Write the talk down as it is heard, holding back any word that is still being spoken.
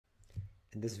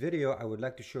In this video, I would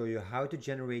like to show you how to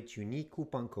generate unique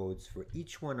coupon codes for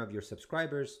each one of your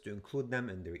subscribers to include them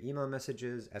in their email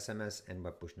messages, SMS, and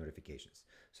web push notifications.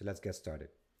 So let's get started.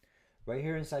 Right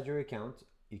here inside your account,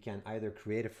 you can either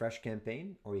create a fresh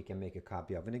campaign or you can make a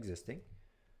copy of an existing.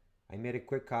 I made a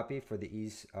quick copy for the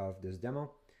ease of this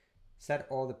demo. Set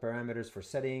all the parameters for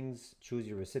settings, choose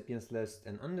your recipients list,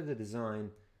 and under the design,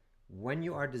 when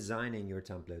you are designing your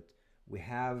template, we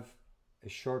have a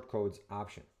shortcodes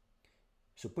option.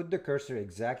 So put the cursor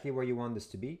exactly where you want this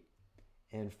to be,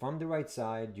 and from the right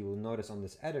side, you will notice on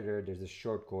this editor, there's a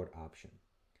shortcode option.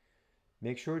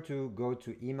 Make sure to go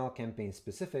to email campaign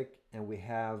specific, and we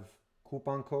have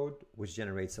coupon code, which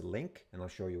generates a link, and I'll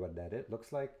show you what that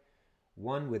looks like.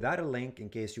 One without a link in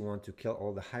case you want to kill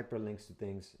all the hyperlinks to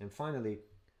things, and finally,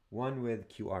 one with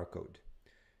QR code.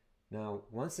 Now,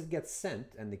 once it gets sent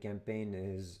and the campaign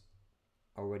is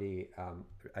already,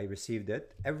 I received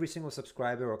it, every single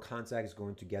subscriber or contact is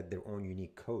going to get their own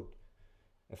unique code.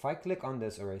 If I click on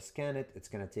this or I scan it, it's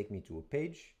going to take me to a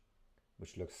page,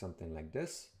 which looks something like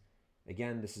this.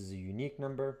 Again, this is a unique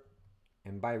number,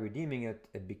 and by redeeming it,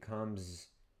 it becomes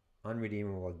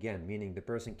unredeemable again, meaning the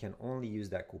person can only use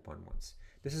that coupon once.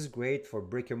 This is great for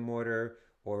brick and mortar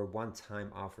or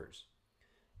one-time offers.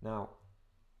 Now,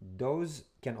 those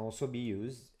can also be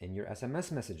used in your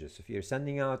SMS messages. If you're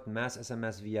sending out mass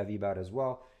SMS via VBOUT as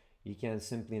well, you can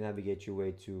simply navigate your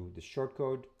way to the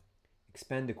shortcode,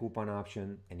 expand the coupon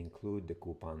option, and include the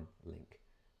coupon link.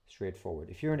 Straightforward.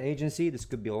 If you're an agency, this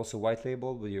could be also white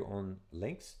labeled with your own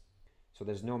links. So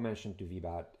there's no mention to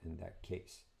VBOUT in that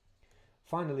case.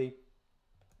 Finally,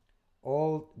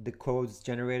 all the codes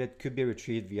generated could be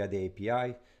retrieved via the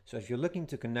API. So if you're looking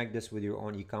to connect this with your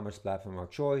own e-commerce platform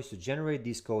of choice to generate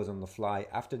these codes on the fly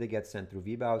after they get sent through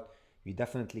VBOUT, you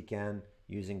definitely can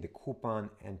using the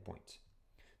coupon endpoint.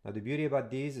 Now, the beauty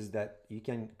about these is that you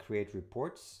can create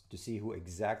reports to see who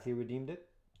exactly redeemed it.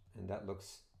 And that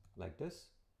looks like this.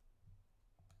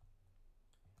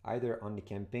 Either on the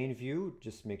campaign view,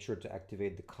 just make sure to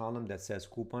activate the column that says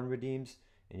coupon redeems.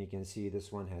 And you can see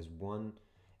this one has one.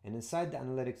 And inside the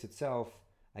analytics itself,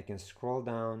 I can scroll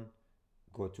down,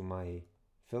 go to my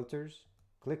filters,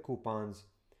 click coupons,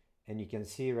 and you can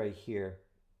see right here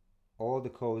all the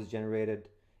codes generated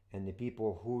and the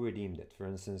people who redeemed it. For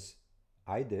instance,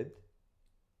 I did.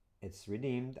 It's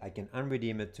redeemed. I can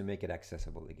unredeem it to make it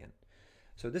accessible again.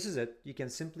 So this is it. You can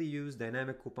simply use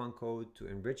dynamic coupon code to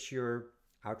enrich your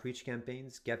outreach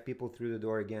campaigns, get people through the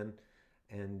door again,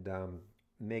 and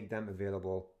make them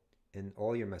available in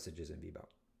all your messages in VBOUT.